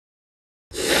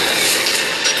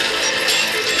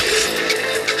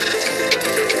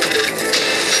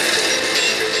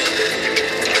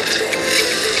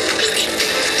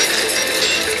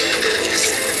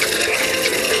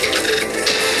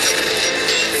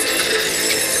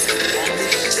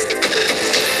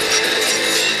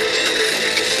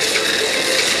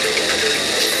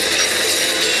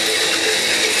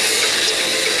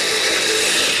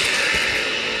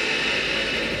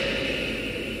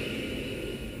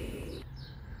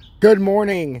Good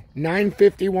morning,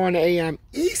 9:51 a.m.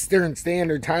 Eastern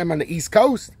Standard Time on the East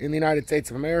Coast in the United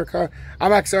States of America.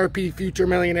 I'm XRP Future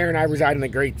Millionaire, and I reside in the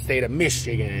great state of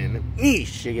Michigan. So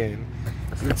you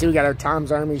can see we got our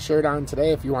Tom's Army shirt on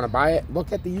today. If you want to buy it,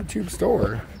 look at the YouTube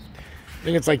store. I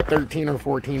think it's like 13 or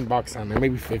 14 bucks on there,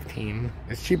 maybe 15.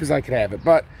 As cheap as I could have it.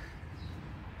 But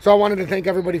so I wanted to thank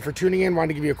everybody for tuning in. Wanted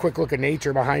to give you a quick look at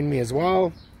nature behind me as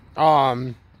well.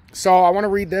 So I want to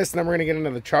read this, and then we're going to get into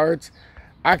the charts.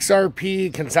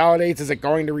 XRP consolidates. Is it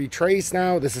going to retrace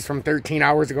now? This is from 13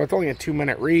 hours ago. It's only a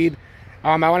 2-minute read.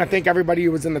 I want to thank everybody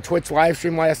who was in the Twitch live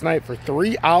stream last night. For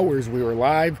 3 hours we were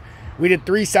live. We did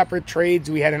 3 separate trades.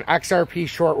 We had an XRP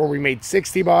short where we made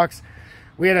 60 bucks.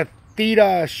 We had a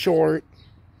Theta short,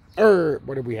 or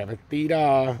what did we have? A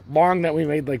Theta long that we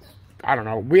made like, I don't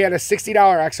know. We had a $60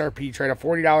 XRP trade, a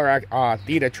 $40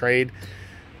 Theta trade.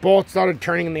 Both started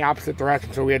turning in the opposite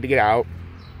direction, so we had to get out.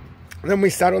 Then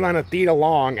we settled on a Theta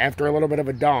long after a little bit of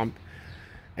a dump,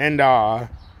 and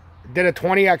did a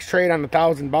 20x trade on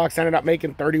 $1,000. Ended up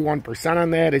making 31%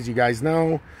 on that, as you guys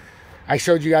know. I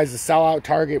showed you guys the sellout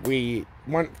target. We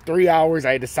went 3 hours.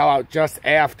 I had to sell out just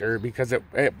after because it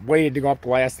waited to go up the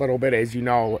last little bit, as you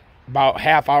know, about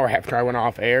half hour after I went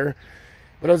off air.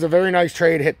 But it was a very nice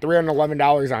trade. Hit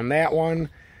 $311 on that one,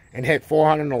 and hit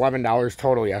 $411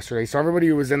 total yesterday. So everybody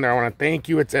who was in there, I want to thank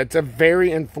you. It's a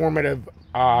very informative.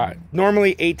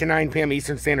 Normally 8 to 9 p.m.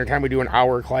 Eastern Standard Time we do an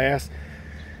hour class,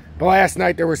 but last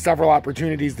night there were several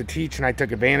opportunities to teach and I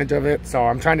took advantage of it. So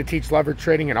I'm trying to teach leverage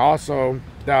trading and also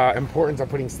the importance of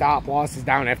putting stop losses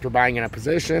down after buying in a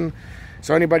position.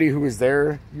 So anybody who was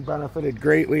there, you benefited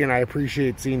greatly, and I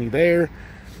appreciate seeing you there.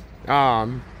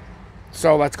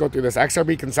 So let's go through this.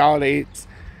 XRP consolidates.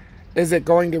 Is it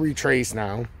going to retrace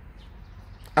now?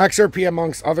 XRP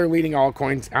amongst other leading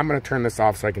altcoins, I'm going to turn this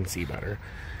off so I can see better.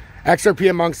 XRP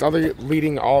amongst other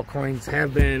leading altcoins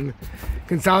have been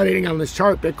consolidating on this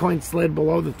chart. Bitcoin slid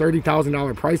below the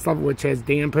 $30,000 price level, which has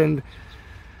dampened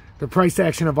the price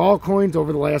action of altcoins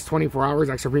over the last 24 hours.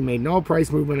 XRP made no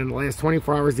price movement in the last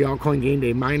 24 hours. The altcoin gained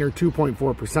a minor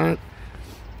 2.4%.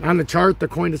 On the chart, the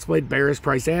coin displayed bearish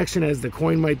price action as the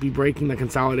coin might be breaking the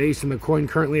consolidation. The coin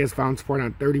currently has found support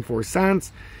on 34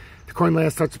 cents. The coin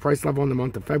last touched the price level in the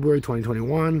month of February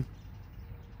 2021.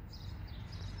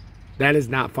 That is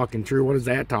not fucking true. What is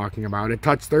that talking about? It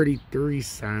touched 33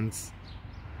 cents.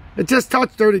 It just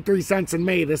touched 33 cents in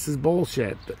May. This is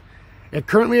bullshit. It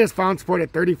currently has found support at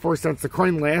 34 cents. The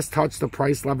coin last touched the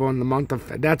price level in the month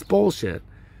of... That's bullshit.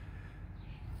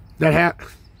 That's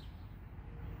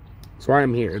why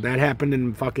I'm here. That happened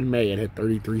in fucking May. It hit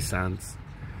 33 cents.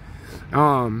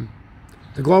 The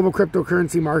global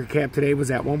cryptocurrency market cap today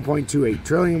was at 1.28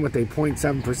 trillion with a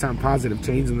 0.7% positive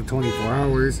change in the 24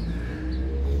 hours.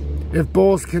 If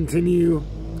bulls continue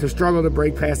to struggle to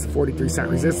break past the 43-cent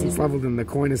resistance level, then the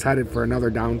coin is headed for another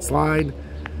downslide.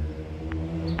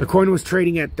 The coin was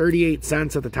trading at 38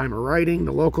 cents at the time of writing.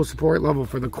 The local support level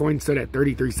for the coin stood at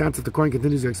 33 cents. If the coin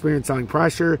continues to experience selling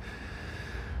pressure,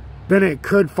 then it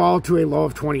could fall to a low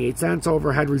of 28 cents.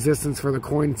 Overhead resistance for the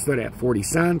coin stood at 40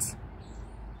 cents.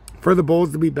 For the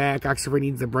bulls to be back, XRP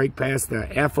needs to break past the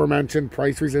aforementioned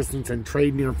price resistance and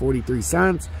trade near 43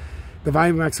 cents. The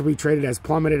volume of XRP traded has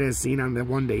plummeted as seen on the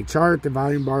one-day chart. The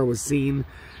volume bar was seen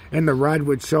in the red,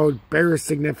 which showed bearish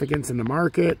significance in the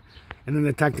market. And then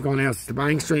the technical analysis, the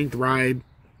buying strength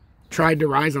tried to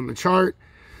rise on the chart.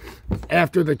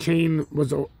 After the coin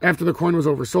was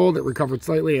oversold, it recovered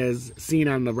slightly as seen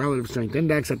on the relative strength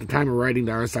index. At the time of writing,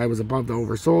 the RSI was above the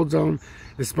oversold zone,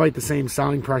 despite the same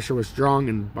selling pressure was strong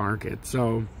in the market.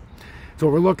 So that's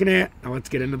what we're looking at. Now let's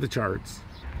get into the charts.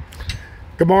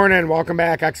 Good morning, welcome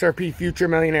back, XRP Future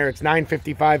Millionaire. It's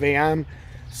 9:55 a.m.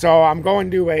 So I'm going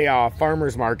to a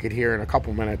farmer's market here in a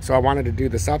couple minutes. So I wanted to do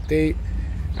this update.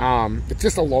 It's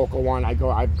just a local one. I've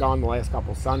gone the last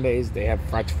couple Sundays. They have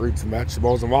fresh fruits and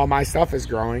vegetables, and while my stuff is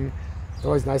growing, it's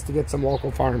always nice to get some local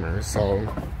farmers. So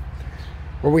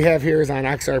what we have here is on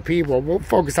XRP. Well, we'll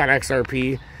focus on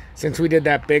XRP since we did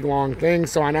that big long thing.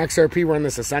 So on XRP, we're in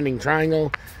this ascending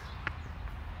triangle.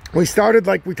 We started,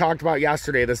 like we talked about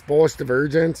yesterday, this bullish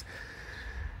divergence.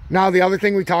 Now, the other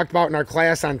thing we talked about in our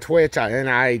class on Twitch, and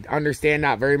I understand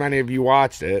not very many of you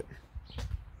watched it,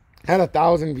 had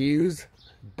 1,000 views,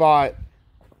 but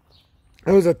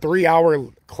it was a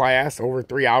 3-hour class, over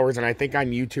 3 hours, and I think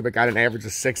on YouTube it got an average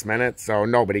of 6 minutes, so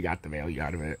nobody got the value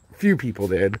out of it. Few people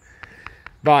did.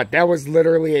 But that was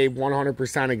literally a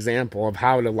 100% example of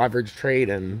how to leverage trade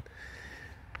and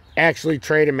actually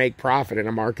trade and make profit in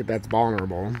a market that's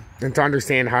vulnerable, and to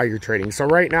understand how you're trading. So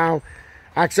right now,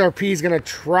 XRP is going to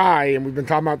try, and we've been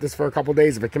talking about this for a couple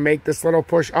days, if it can make this little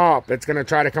push up, it's going to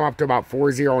try to come up to about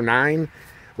 409.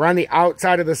 We're on the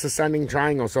outside of this ascending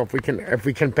triangle. So if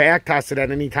we can back test it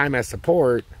at any time as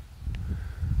support,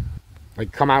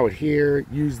 like come out here,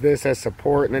 use this as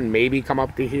support, and then maybe come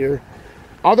up to here.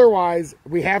 Otherwise,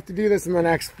 we have to do this in the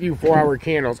next few 4-hour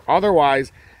candles.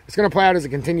 Otherwise, it's going to play out as a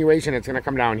continuation. It's going to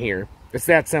come down here. It's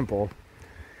that simple.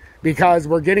 Because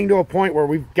we're getting to a point where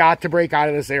we've got to break out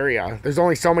of this area. There's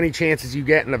only so many chances you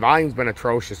get, and the volume's been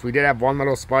atrocious. We did have one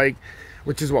little spike,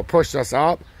 which is what pushed us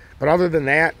up. But other than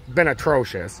that, been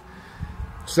atrocious.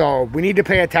 So we need to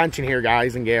pay attention here,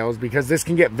 guys and gals, because this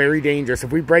can get very dangerous.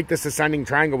 If we break this ascending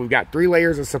triangle, we've got 3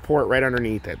 layers of support right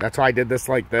underneath it. That's why I did this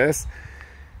like this.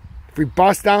 If we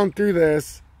bust down through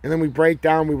this, and then we break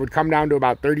down, we would come down to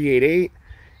about 38.8.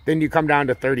 Then you come down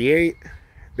to 38.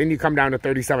 Then you come down to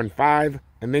 37.5.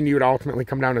 And then you would ultimately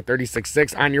come down to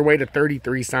 36.6 on your way to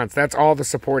 33 cents. That's all the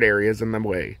support areas in the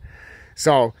way.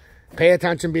 So pay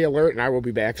attention, be alert, and I will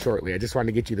be back shortly. I just wanted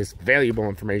to get you this valuable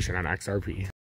information on XRP.